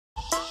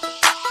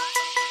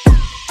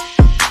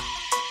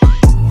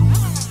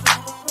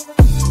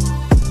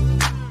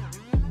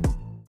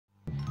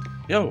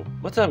Yo,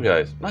 what's up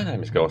guys? My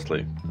name is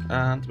GhostLeak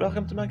and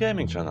welcome to my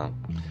gaming channel.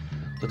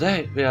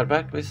 Today we are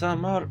back with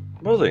some more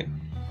bully.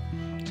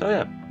 So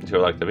yeah, if you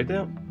like the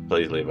video,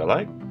 please leave a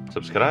like,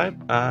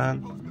 subscribe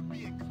and...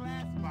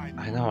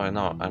 I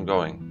know, I'm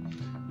going.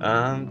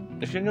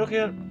 And if you're new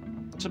here,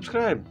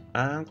 subscribe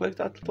and click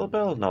that little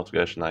bell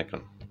notification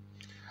icon.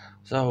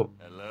 So...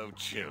 Hello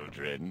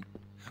children.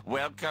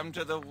 Welcome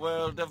to the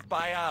world of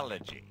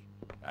biology.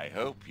 I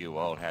hope you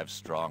all have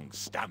strong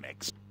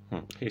stomachs.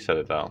 He said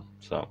it all,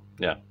 so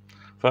yeah.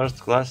 First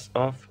class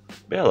of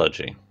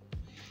biology.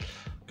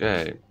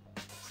 Okay.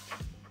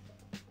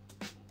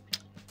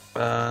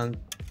 And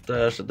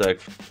there's a dead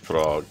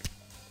frog.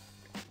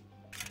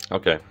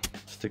 Okay,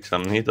 stick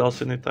some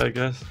needles in it, I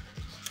guess.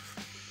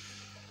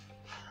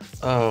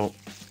 Oh,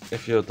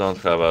 if you don't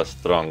have a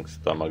strong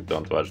stomach,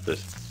 don't watch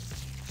this.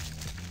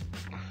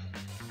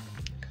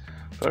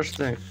 First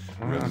thing...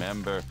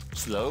 Remember,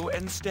 slow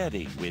and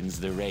steady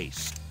wins the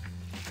race.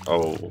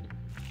 Oh.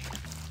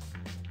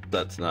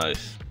 That's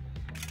nice.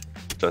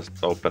 Just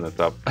open it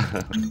up.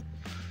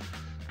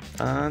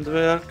 And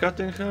we are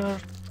cutting her.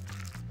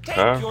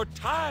 Take your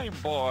time,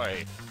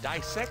 boy.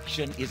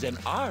 Dissection is an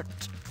art.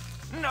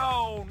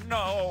 No.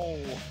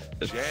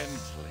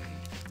 Gently,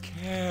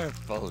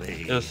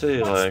 carefully. You see,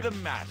 what's like, the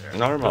matter?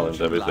 normal in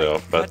the video,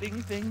 like but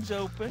cutting things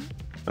open?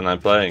 when I'm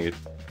playing it,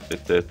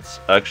 it's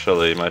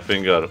actually my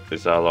finger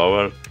is all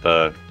over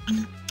the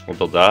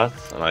little dot,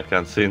 and I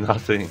can't see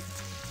nothing.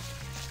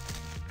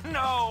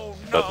 No.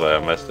 That's why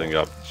I'm messing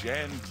up.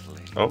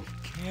 Gently. Oh.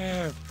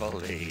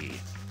 Carefully.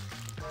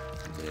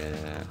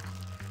 Yeah.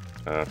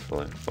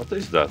 Carefully. What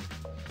is that?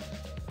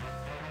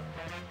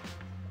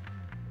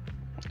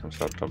 Some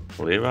sort of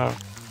liver?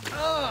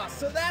 Oh,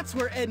 so that's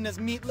where Edna's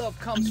meatloaf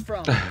comes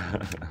from.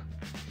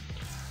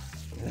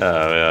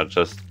 Yeah, we are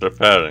just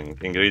preparing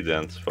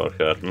ingredients for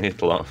her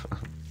meatloaf.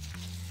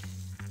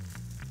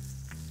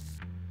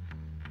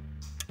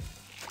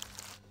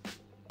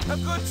 A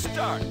good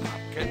start,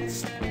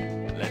 Hopkins.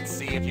 Let's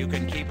see if you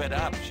can keep it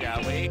up, shall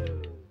we?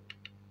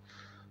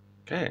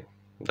 Okay,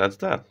 that's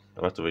that.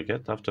 What do we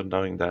get after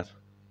doing that?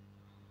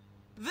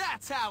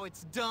 That's how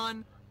it's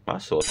done.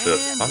 Muscle shirt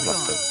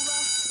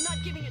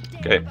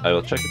unlocked. Okay, I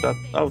will check it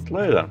out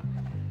later.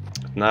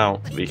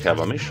 Now we have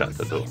a mission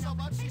to do.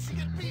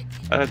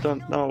 I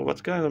don't know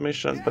what kind of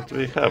mission, but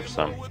we have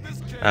some.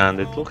 And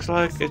it looks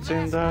like it's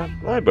in the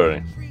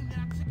library.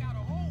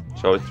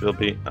 So it will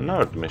be a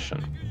nerd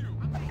mission.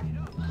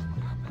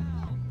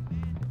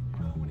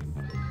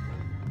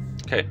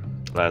 Okay,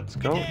 let's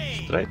go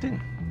straight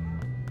in.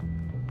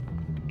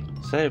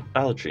 Save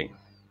algae.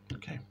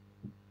 Okay.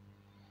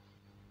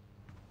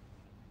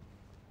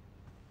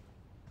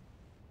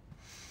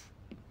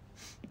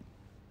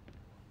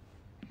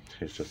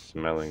 He's just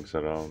smelling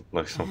around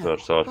like some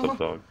sort of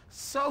dog.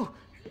 So,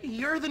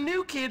 you're the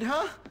new kid,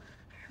 huh?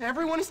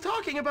 Everyone is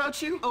talking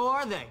about you. Oh,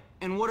 are they?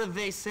 And what are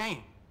they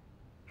saying?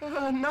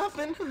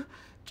 Nothing.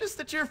 Just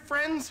that you're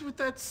friends with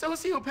that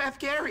sociopath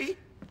Gary.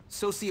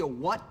 Socio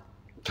what?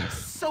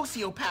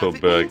 Sociopath.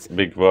 Too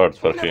big word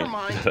for Never him.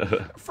 mind.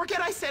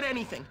 Forget I said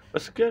anything.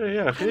 But scary,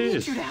 yeah, I he need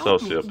is you to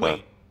help me. sociopath.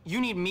 Wait, you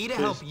need me to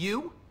help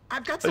you?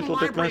 I've got some Little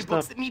bit library messed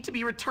books up. that need to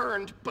be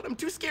returned, but I'm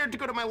too scared to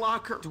go to my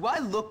locker. Do I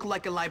look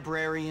like a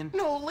librarian?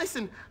 No,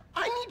 listen.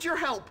 I need your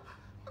help.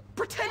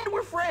 Pretend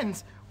we're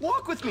friends.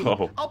 Walk with me.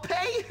 Oh. I'll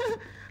pay.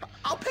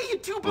 I'll pay you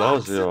 $2.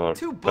 Close your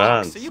 $2?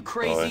 pants, Are you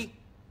crazy? boy.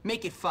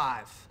 Make it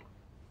 5.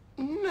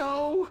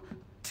 No.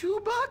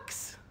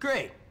 $2?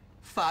 Great.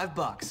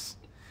 $5.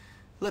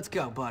 Let's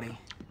go, buddy.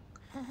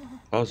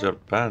 Close your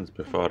pants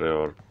before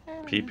your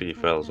pee-pee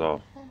falls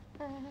off.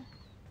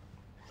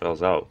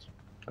 Falls out,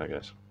 I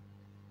guess.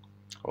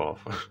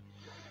 Off.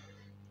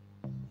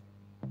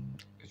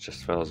 It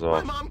just falls My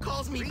off. mom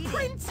calls me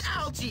Prince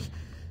Algae.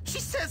 She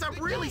says I'm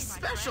really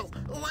special,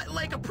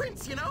 like a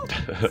prince, you know?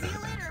 See you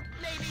later,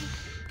 baby.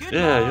 Goodbye.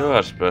 Yeah, you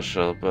are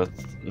special, but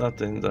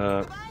not in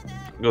the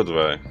good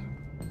way.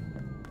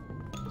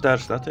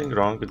 There's nothing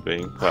wrong with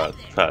being fat,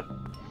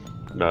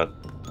 but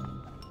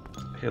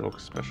he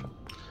looks special.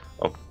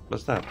 Oh,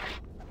 what's that?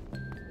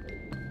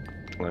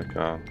 Like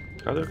how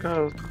do you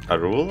call it? A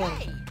ruler?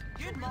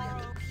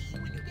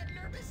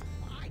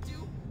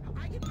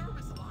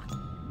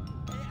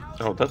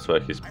 Oh, that's why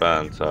his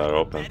pants are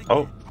open.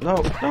 Oh, no,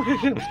 he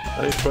can't.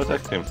 I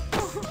protect him.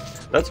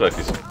 That's why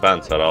his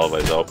pants are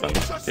always open.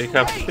 He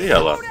has to pee a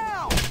lot.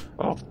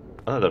 Oh,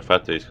 another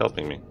fatty is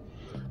helping me.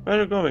 Where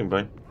are you going,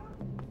 boy?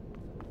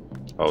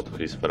 Oh, to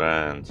his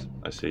friends.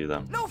 I see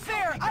them. No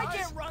fair! I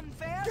can't run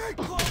fast!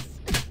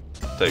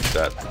 Take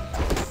that.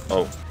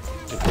 Oh,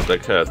 you could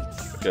take head.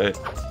 Okay.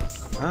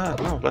 Ah,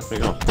 no, let me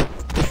go.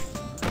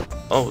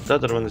 Oh, the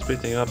other one is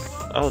beating up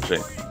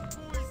Algae.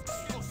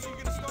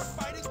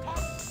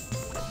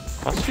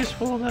 What's his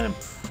full name?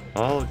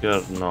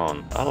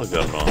 Algernon.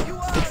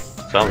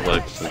 Sounds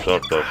like some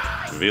sort of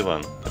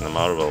villain in a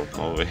Marvel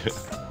movie.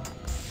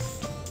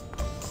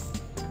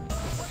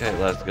 Okay,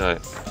 last guy.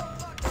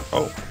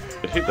 Oh,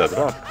 you hit that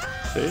rock.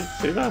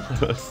 See that?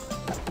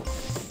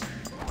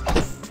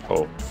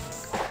 Oh.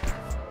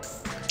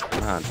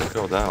 Come on, just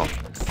go down.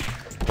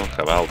 Don't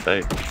have all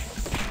day.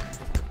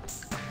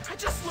 I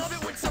just love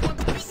it when someone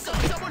beats up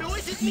someone who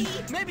isn't me.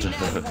 Maybe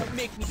now you won't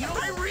make me.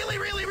 I really,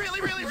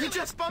 you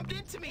just bumped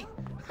into me.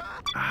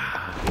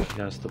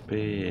 He has to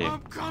be.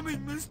 I'm coming,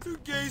 Mr.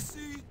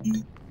 Gacy.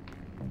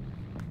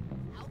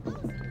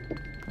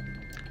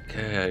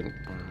 Okay.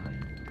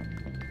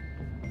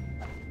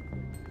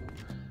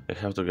 I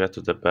have to get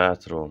to the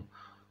bathroom.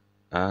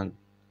 And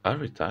are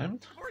we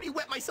timed? I've already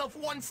wet myself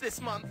once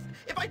this month.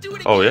 If I do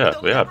it again, Oh yeah,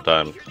 they'll we never have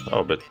let me time. hear the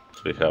Oh, but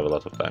we have a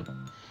lot of time.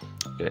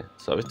 Okay,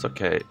 so it's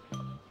okay.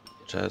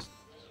 Just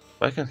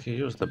why can't he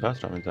use the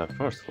bathroom in the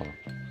first floor?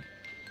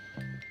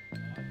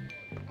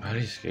 Where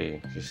is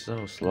he? He's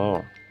so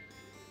slow.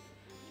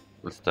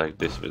 Let's take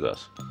this with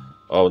us.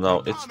 Oh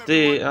no, it's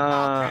the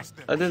I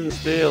didn't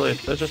steal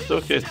it. I just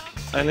took it.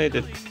 I need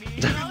it.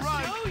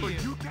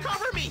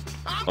 Cover me!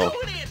 I'm Oh.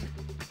 going in!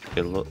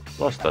 He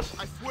lost us.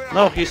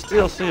 No, he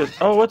still sees.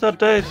 Oh, what are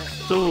they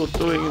two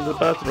doing in the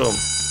bathroom?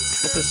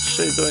 What is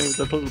she doing with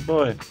the little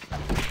boy?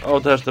 Oh,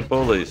 there's the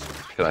bullies.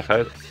 Can I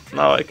hide?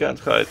 No, I can't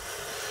hide.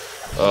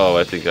 Oh,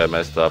 I think I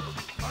messed up.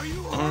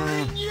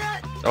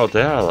 Oh,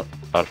 they are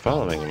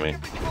following me.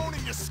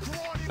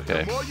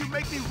 Okay.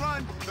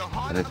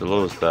 I need to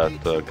lose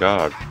that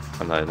guard,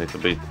 and I need to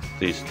beat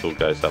these two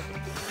guys up.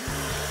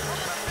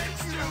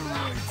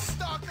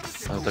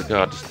 Oh, the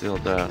guard is still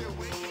there.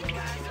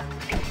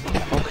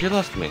 Oh, he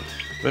lost me.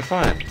 We're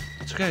fine.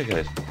 It's okay,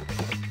 guys.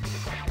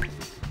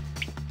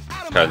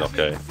 Kinda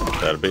okay.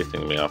 They're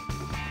beating me up,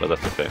 but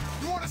that's okay.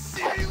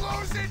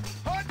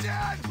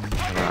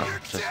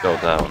 Just go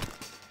down.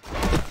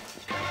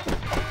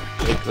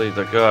 Quickly,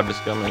 the guard is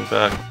coming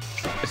back.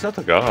 It's not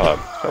a guard.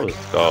 How is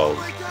it called?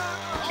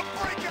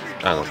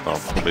 I don't know.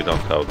 We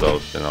don't have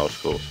those in our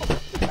schools.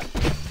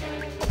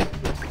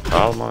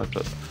 Calma.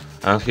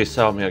 And he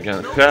saw me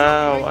again.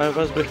 How? I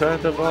was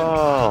behind the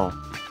wall.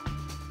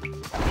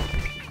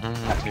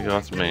 He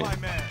got me.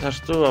 There's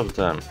two of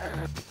them.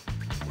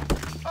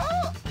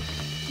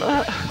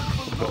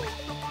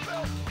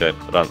 Okay,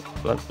 run.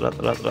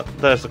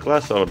 There's a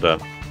class over there.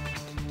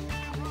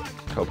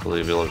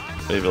 Hopefully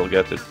we will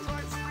get it.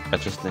 I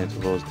just need to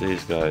lose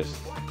these guys.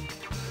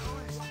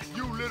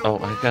 Oh,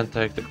 I can't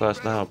take the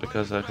class now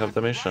because I have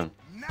the mission.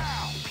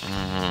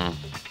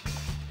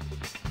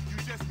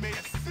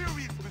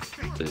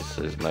 This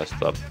is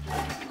messed up.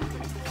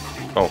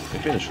 Oh, we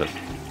finished it.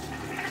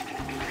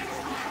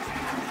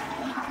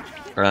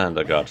 And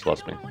the guards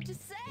lost me.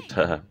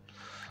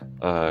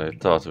 I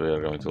thought we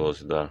were going to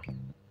lose it there.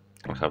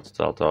 I have to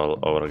start all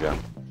over again.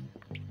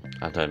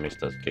 And I missed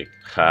that kick.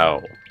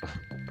 How?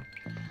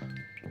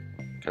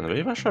 Can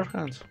we wash our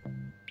hands?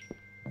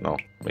 No,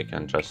 we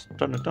can just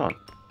turn it on.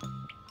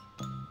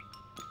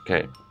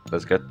 Okay,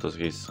 let's get to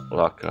his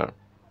locker.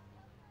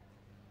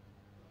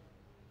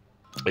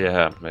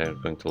 Yeah, we're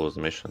going to lose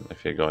the mission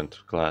if you go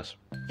into class.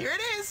 Here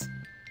it is!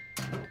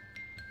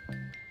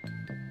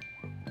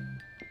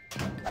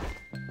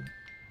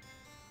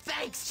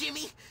 Thanks,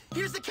 Jimmy!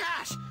 Here's the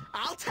cash!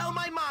 I'll tell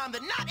my mom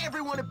that not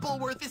everyone at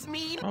Bullworth is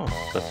mean! Oh,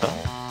 that's all.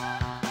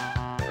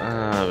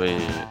 We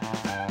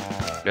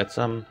get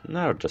some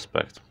nerd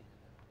respect.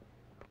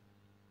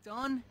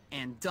 Done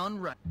and done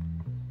right.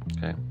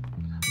 Okay,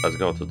 let's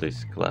go to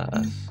this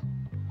class.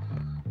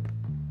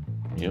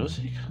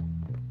 Music?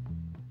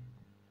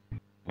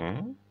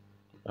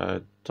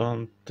 I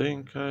don't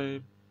think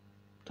I've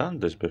done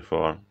this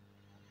before.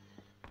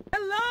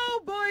 Hello,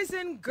 boys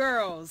and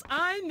girls.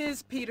 I'm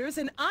Ms. Peters,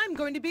 and I'm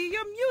going to be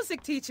your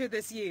music teacher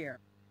this year.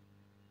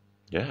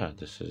 Yeah,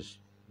 this is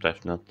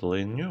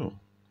definitely new.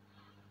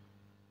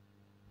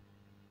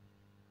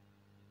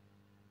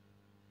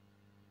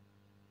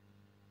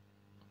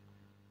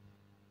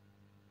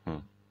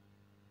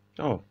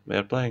 Oh,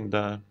 we're playing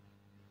the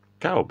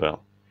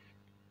cowbell.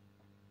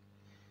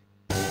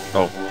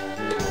 Oh.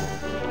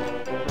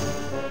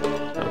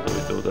 How do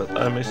we do that?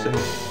 I'm missing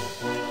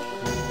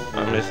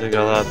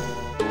a lot.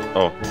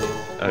 Oh,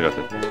 I got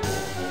it.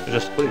 You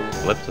just click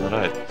left and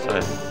right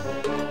side.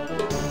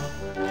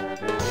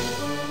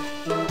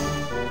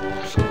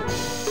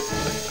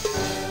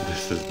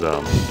 This is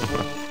dumb.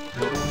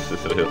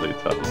 This is really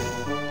dumb.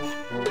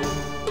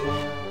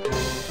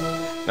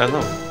 I don't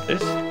know,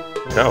 is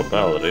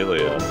cowbell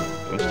really an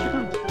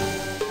instrument?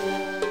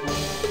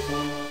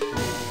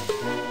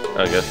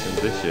 I guess in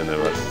this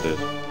universe it is.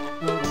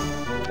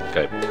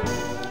 Okay.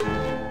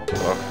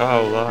 For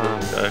how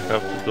long I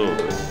have to do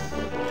this?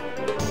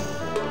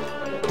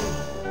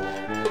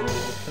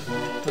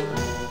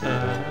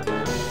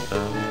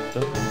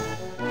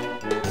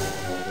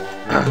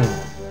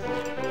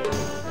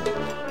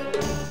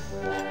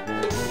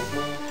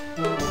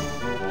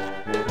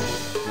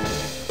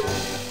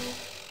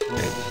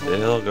 It's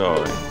still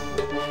going.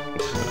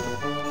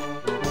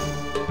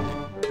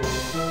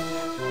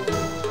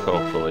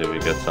 Hopefully we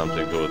get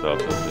something good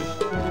out of this.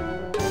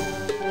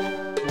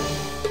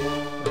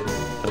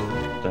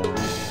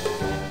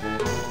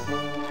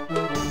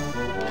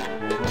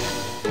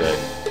 Okay,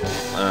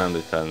 and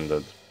it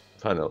ended.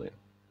 Finally.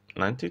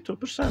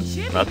 92%.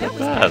 Jimmy, Not that that was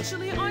bad.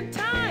 actually on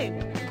time.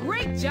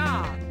 Great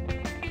job.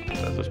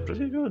 That was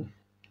pretty good.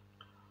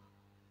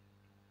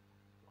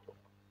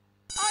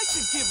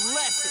 should give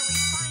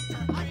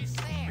lessons.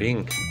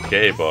 Pink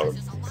keyboard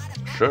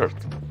shirt.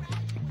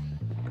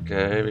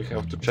 Okay, we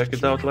have to check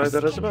it out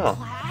later as well.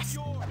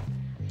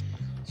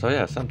 So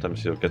yeah,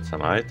 sometimes you get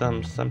some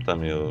items,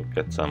 sometimes you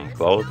get some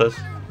clothes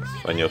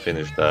when you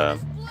finish the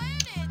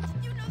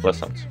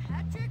lessons.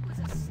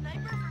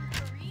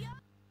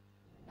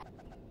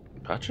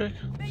 Patrick?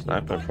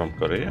 Sniper from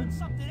Korea?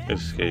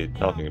 Is he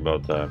talking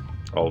about the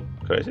old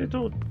crazy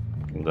dude?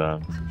 The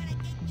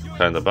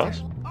kind of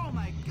boss?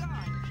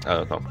 I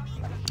don't know.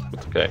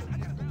 But okay.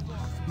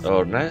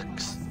 Our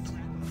next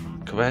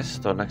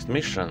quest or next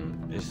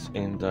mission is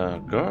in the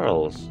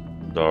girls'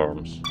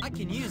 dorms. I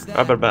can use that.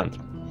 Rubber band.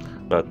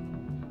 But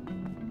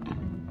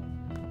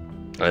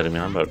I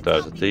remember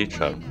there's a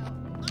teacher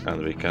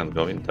and we can't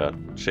go in there.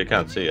 She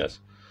can't see us.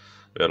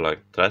 We're like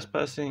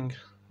trespassing.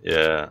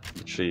 Yeah,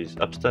 she's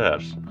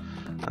upstairs.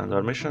 And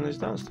our mission is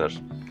downstairs.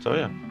 So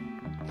yeah.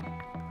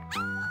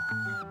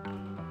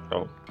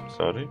 Oh,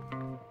 sorry.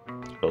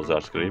 Girls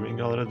are screaming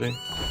already.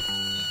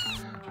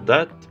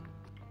 That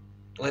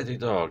lady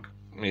dog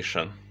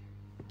mission.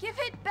 Give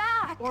it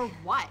back! Or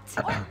what?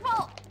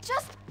 Well,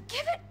 just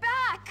give it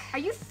back! Are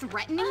you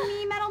threatening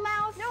me, Metal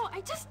Mouth? No,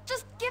 just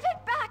give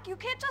it back! You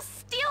can't just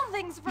steal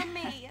things from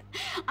me!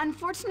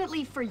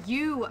 Unfortunately for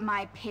you,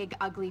 my pig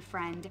ugly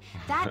friend,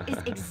 that is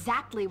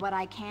exactly what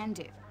I can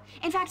do.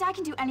 In fact, I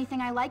can do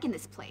anything I like in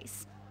this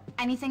place.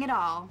 Anything at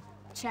all.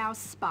 Ciao,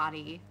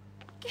 Spotty.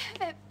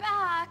 Give it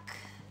back!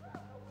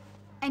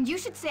 And you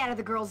should stay out of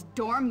the girls'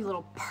 dorm, you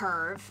little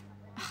perv.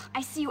 Ugh,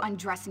 I see you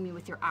undressing me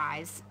with your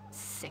eyes.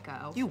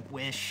 Sicko. You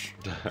wish.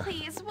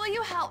 Please, will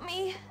you help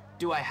me?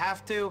 Do I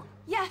have to?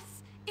 Yes,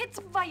 it's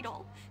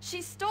vital.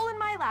 She's stolen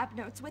my lab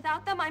notes.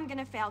 Without them, I'm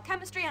gonna fail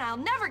chemistry and I'll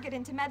never get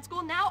into med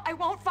school. Now I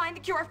won't find the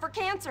cure for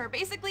cancer.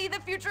 Basically,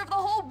 the future of the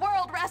whole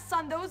world rests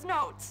on those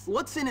notes.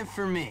 What's in it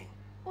for me?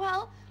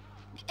 Well,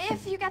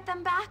 if you get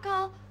them back,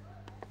 I'll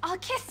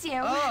kiss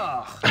you.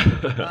 Oh,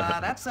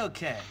 that's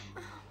okay.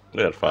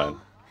 We're fine.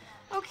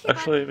 Okay,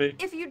 Actually,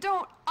 but if you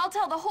don't, I'll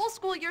tell the whole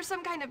school you're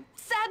some kind of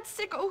sad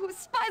sicko who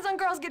spies on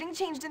girls getting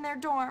changed in their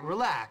dorm.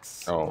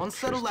 Relax. Oh, One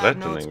set of she's lab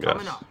notes threatening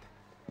coming us. up.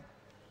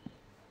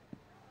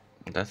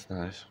 That's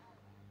nice.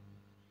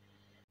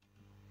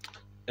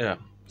 Yeah,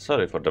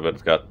 sorry for the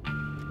bad cut.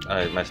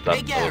 I messed up Hey,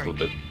 a Gary, little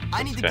bit.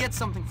 I need to Okay. get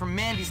something from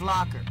Mandy's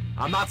locker.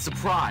 I'm not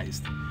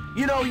surprised.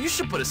 You know, you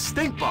should put a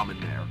stink bomb in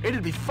there.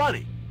 It'd be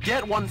funny.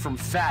 Get one from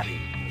Fatty.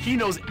 He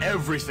knows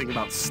everything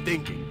about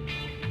stinking.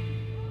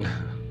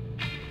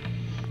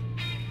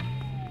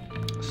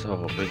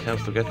 So we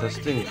have to get a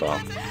stink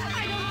bomb.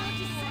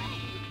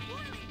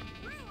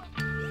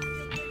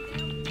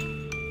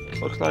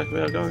 Looks like we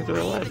are going to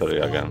the library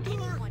again.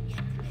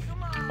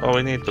 Oh,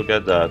 we need to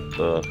get that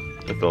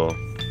little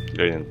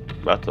green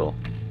bottle.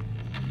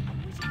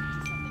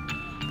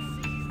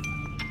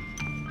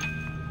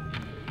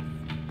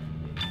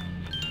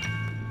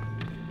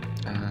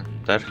 And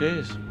there he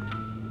is,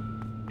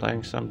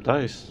 playing some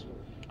dice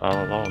all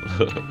alone.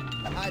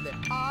 Hi there.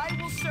 I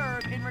will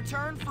serve in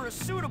return for a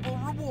suitable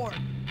reward.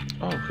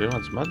 Oh, he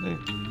wants money?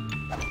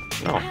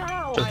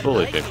 No, just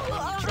bully him.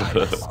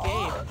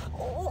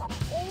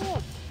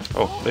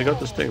 Oh, we got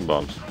the stink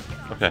bombs.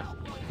 Okay.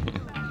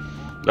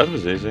 That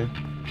was easy.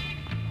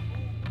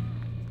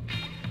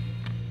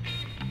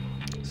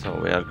 So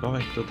we are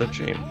going to the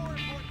gym.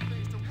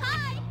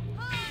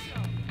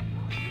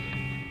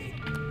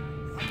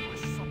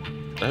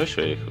 I wish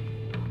we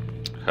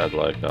had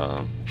like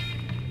I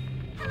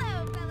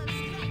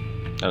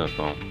don't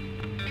know.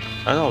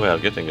 I know we are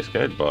getting a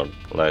skateboard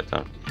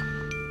later,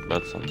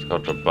 but some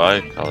got a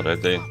bike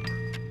already.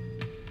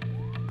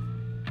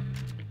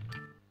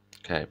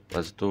 Okay,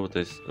 let's do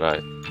this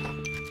right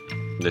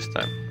this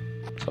time.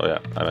 So yeah,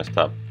 I messed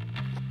up.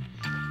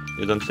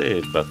 You don't see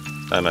it, but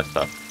I messed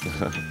up.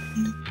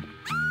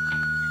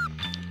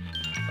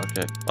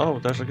 Okay. Oh,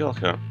 there's a girl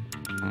here.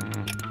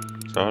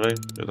 Sorry,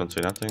 you don't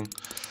see nothing.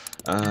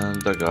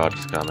 And the guard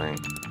is coming.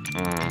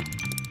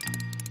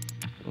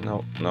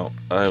 No, no,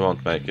 I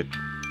won't make it.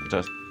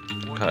 Just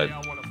hide.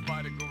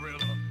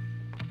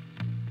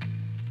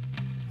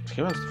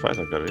 He wants to fight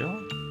a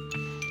gorilla?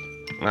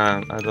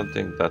 Man, I don't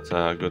think that's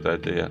a good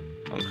idea.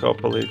 And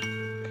hopefully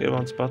he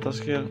won't spot us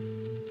here.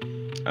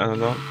 I don't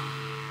know.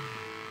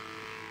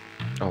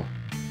 Oh,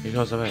 he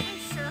goes away.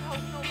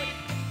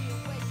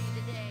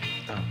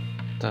 Oh,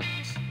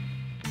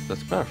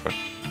 that's perfect.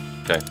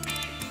 Okay.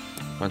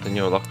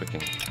 Continue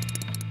lockpicking.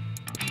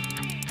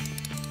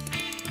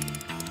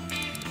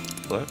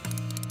 Left,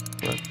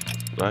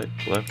 left, right,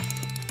 left.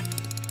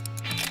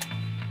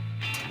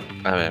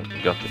 I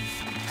got it.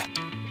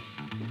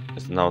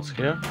 Is the notes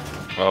here?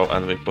 Oh,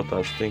 and we put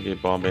a stinky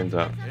bomb in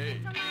there.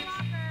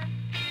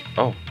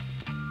 Oh,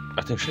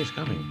 I think she's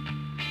coming.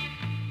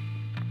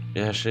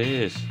 Yeah, she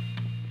is.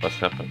 What's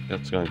happened?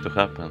 What's going to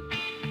happen?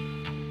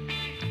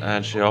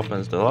 And she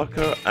opens the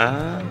locker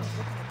and...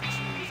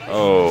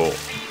 Oh.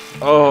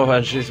 Oh,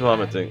 and she's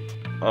vomiting.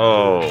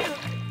 Oh.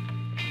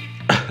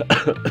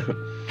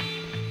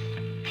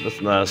 That's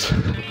nice.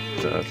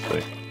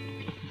 Nasty.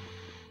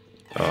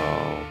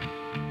 Oh.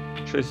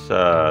 She's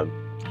sad.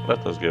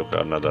 Let us give her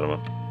another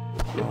one.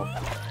 No.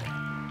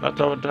 Not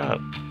over there.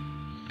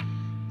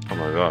 Oh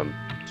my god.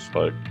 It's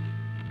like...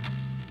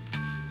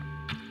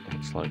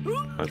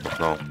 I don't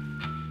know.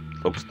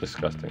 Looks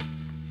disgusting.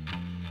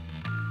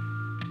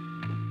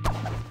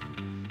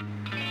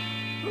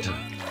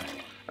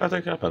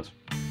 Nothing happened.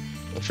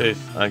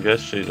 I guess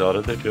she's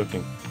already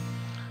puking.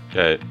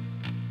 Okay.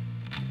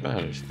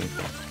 Very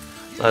stinky.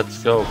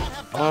 Let's go.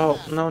 Oh,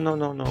 no.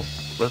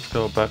 Let's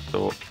go back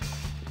to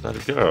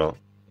that girl,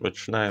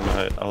 which name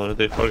I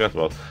already forgot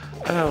about.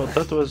 Oh,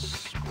 that was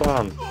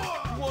fun.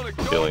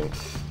 Killing.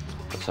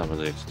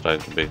 Somebody tried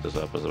to beat us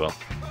up as well.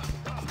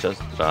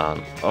 Just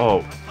run.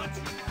 Oh,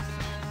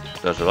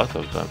 there's a lot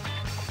of them.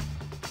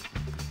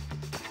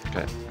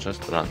 Okay,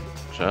 just run.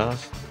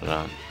 Just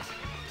run.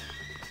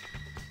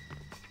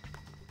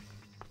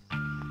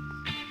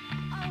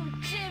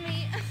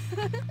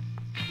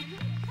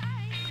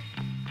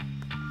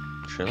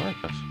 She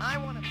like us. I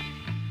want to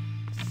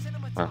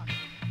cinematography.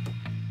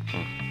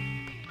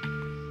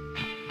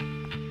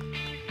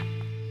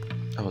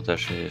 Oh, there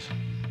she is.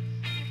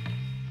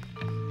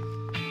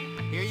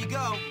 Here you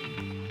go.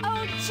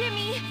 Oh,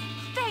 Jimmy,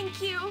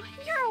 thank you.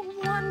 You're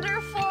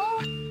wonderful.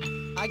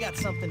 I got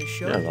something to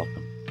show You're you.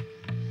 welcome.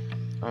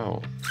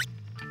 Oh.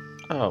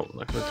 Oh,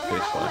 look at this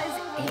face like.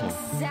 That was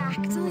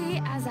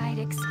exactly as I'd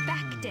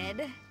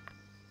expected.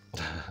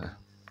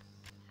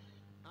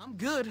 I'm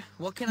good.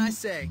 What can I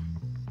say?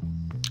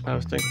 I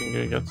was thinking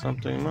you got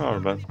something more,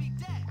 but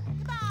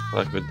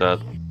like with that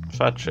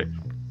fat chick.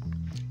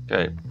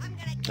 Okay,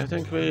 I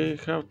think we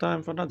have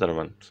time for another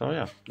one. So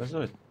yeah, let's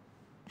do it.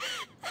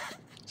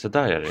 It's a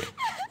diary.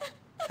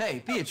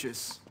 Hey,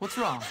 Beatrice, what's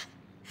wrong?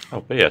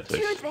 Oh, Beatrice.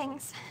 Two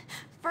things.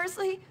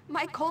 Firstly,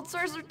 my cold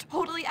sores are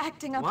totally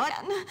acting up What?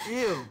 again.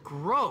 Ew,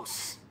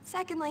 gross.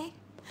 Secondly,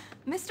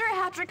 Mr.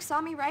 Hattrick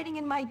saw me writing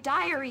in my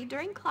diary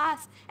during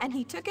class, and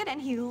he took it and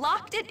he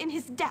locked it in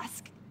his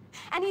desk.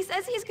 And he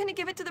says he's gonna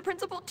give it to the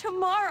principal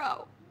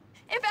tomorrow.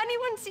 If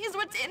anyone sees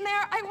what's in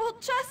there, I will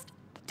just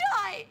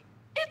die.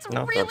 It's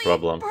Not a really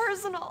problem.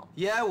 personal.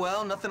 Yeah,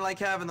 well, nothing like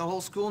having the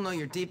whole school know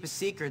your deepest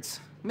secrets.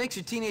 Makes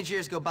your teenage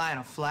years go by in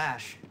a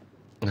flash.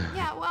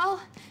 Yeah,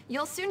 well,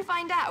 you'll soon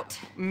find out.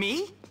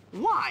 Me?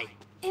 Why?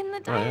 In the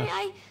diary, yes.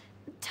 I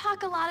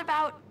talk a lot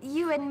about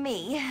you and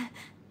me.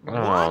 Oh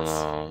What?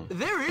 no.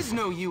 There is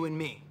no you and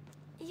me.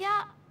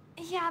 Yeah,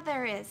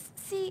 there is.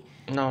 See,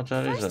 No,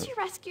 there first isn't. you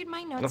rescued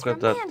my notes Look from at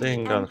that Mandy, thing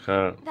and on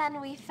her. then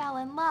we fell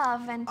in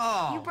love, and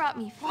Oh, you brought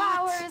me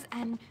what? flowers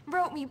and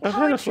wrote me What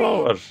kind of poetry.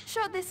 flowers?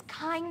 Showed this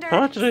kinder,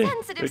 Poetry?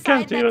 sensitive We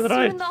can't side even that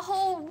write. soon the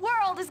whole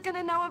world is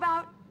gonna know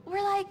about.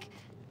 We're like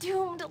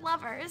doomed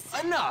lovers.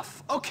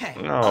 Enough. Okay,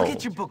 No. I'll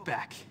get your book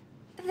back.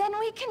 Then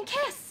we can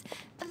kiss.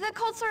 The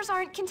cold sores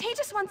aren't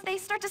contagious once they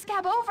start to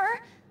scab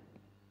over.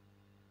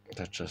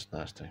 That's just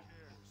nasty.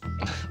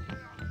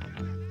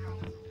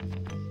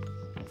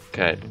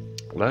 Okay,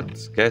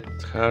 let's get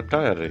her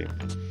diary.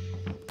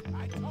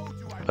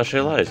 But she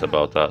lies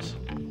about us.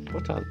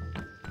 What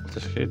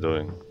is he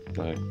doing?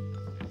 Like,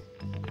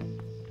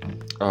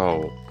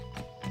 oh,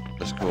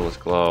 the school is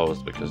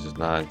closed because it's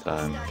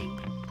nighttime.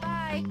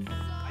 Bye.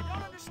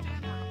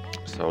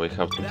 So we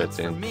have to That's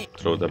get for in me.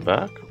 through the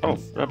back. Oh,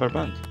 rubber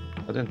band.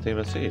 I didn't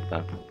even see it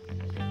back.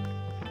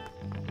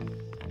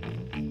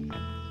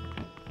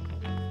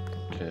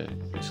 Okay,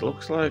 it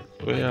looks like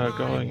we are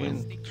going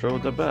in through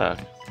the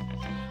back.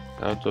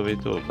 How do we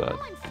do that?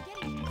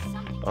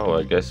 Oh,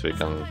 I guess we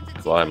can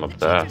climb up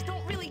there.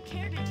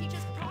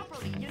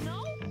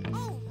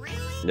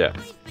 Yeah,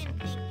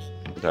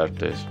 there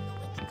it is.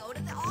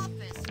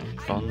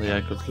 If only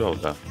I could go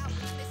there.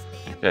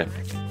 Okay,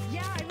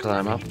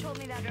 climb up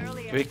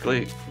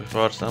quickly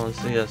before someone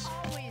sees us.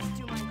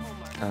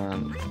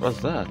 And what's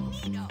that?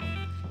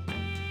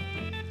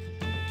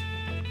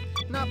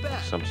 Not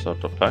bad. Some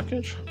sort of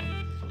package?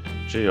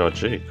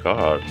 GOG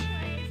card.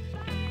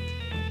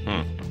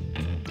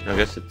 I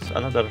guess it's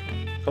another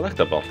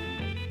collectible.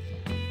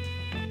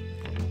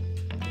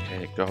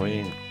 Okay, go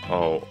in.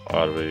 Oh,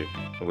 are we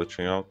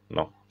glitching out?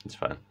 No, it's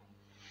fine.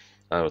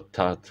 I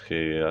thought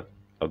he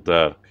up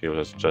there he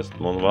was just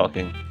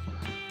moonwalking.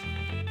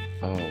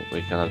 Oh,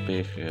 we cannot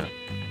be here.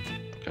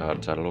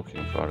 Guards are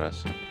looking for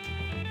us.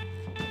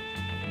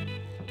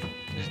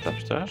 Is it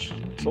upstairs?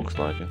 It looks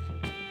like it.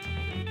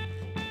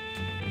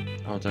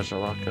 Oh, there's a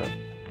locker.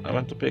 I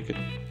want to pick it.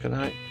 Can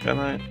I?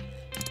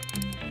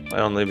 I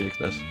only pick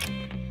this.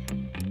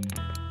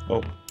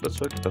 Oh,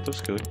 that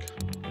was quick.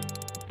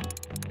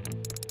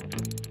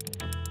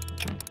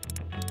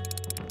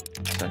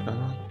 Second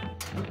one.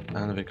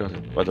 And we got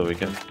it. What do we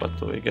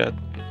get?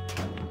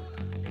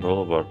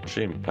 Bulwark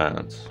gym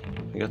pants.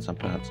 We get some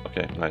pants.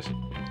 Okay, nice.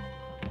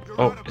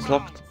 Oh, it's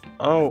locked.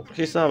 Oh,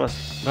 he saw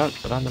us. Run.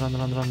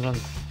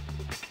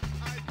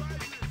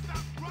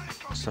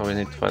 So we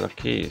need to find a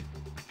key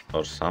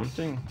or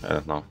something? I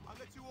don't know.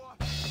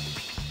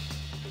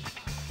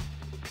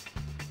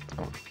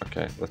 Oh,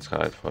 okay, let's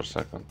hide for a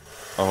second.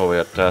 Oh, we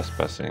are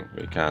trespassing.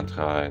 We can't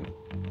hide.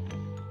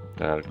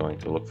 They are going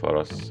to look for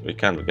us. We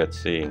can't get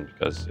seen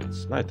because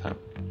it's nighttime.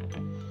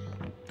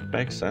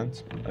 Makes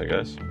sense, I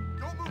guess.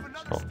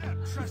 Oh.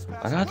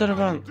 Another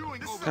one!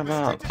 Come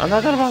on!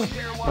 Another one!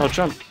 No,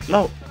 jump!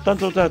 No! Don't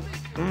do that!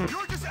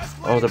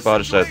 Oh, the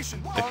bar said,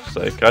 if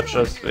they catch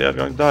us, we are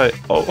going to die.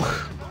 Oh!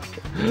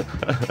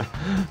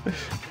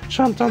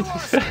 Jumped on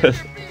his head!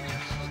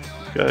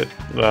 Okay,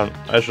 run.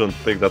 I shouldn't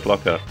pick that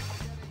locker.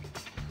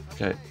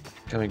 Okay,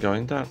 can we go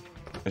in there?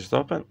 Is it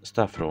open?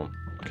 Staff room.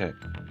 Okay.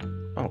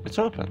 Oh, it's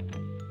open.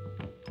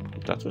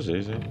 That was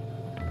easy.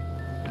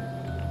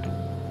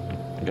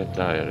 Get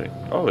diary.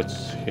 Oh,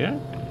 it's here?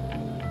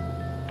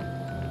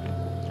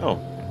 Oh,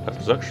 that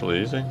was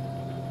actually easy.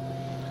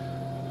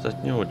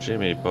 That new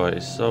Jimmy boy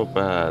is so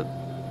bad.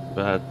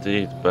 Bad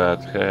teeth,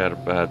 bad hair,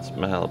 bad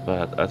smell,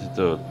 bad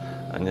attitude.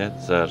 And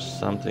yet there's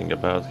something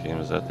about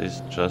him that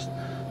is just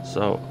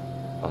so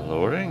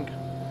alluring.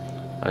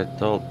 I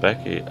told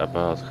Becky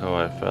about how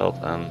I felt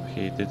and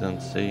he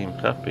didn't seem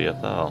happy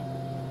at all.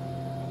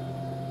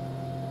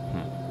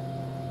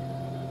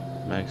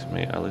 Makes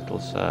me a little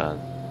sad.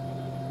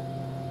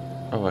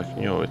 Oh, I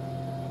knew it.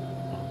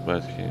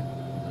 But he...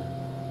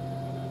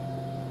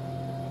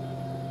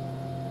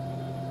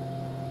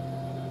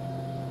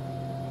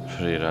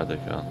 Free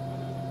radical.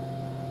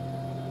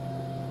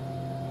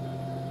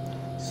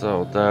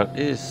 So there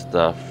is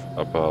stuff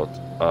about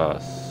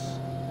us.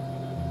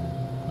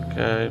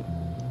 Okay,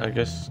 I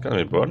guess it's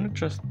gonna be burning.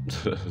 Just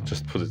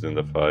put it in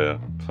the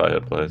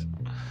fireplace.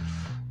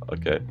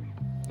 Okay,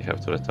 you have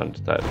to return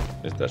to that.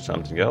 Is there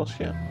something else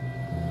here?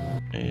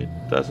 It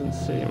doesn't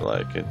seem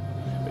like it.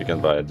 We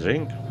can buy a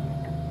drink,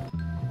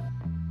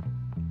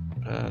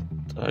 but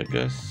I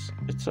guess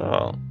it's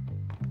all.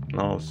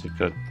 No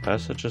secret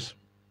passages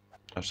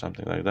or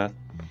something like that.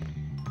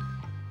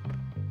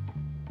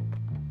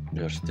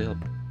 You're still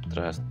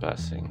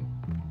trespassing.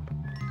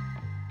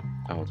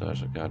 Oh,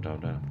 there's a guard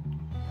out there.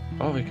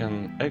 Oh, we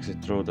can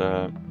exit through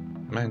the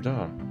main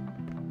door.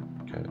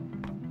 Okay,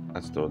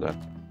 let's do that.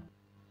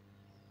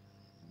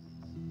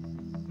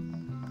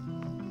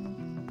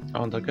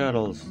 Oh, the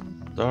girl's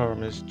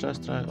dorm is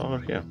just right over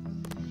here.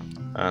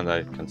 And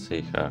I can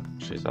see her.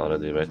 She's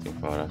already waiting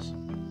for us.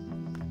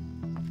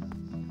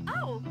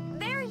 Oh,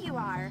 there you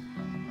are.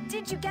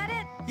 Did you get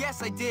it?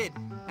 Yes, I did.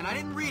 And I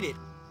didn't read it.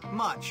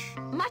 Much.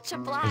 Much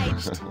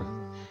obliged.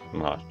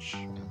 Much.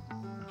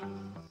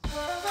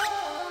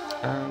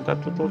 And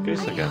that little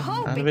kiss again.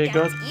 hope And it we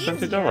got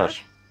gets $20.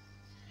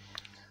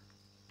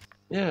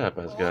 Yeah,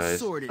 but guys,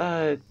 sorted.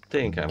 I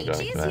think I'm going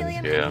to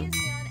end here.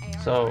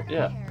 So,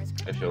 yeah,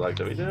 if you liked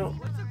the video,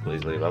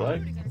 please leave a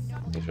like.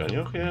 If you're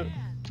new here,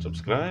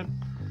 subscribe.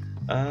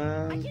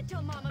 And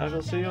I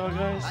will see you all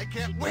guys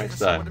next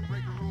time.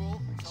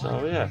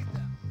 So, yeah,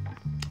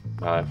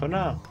 bye for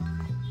now.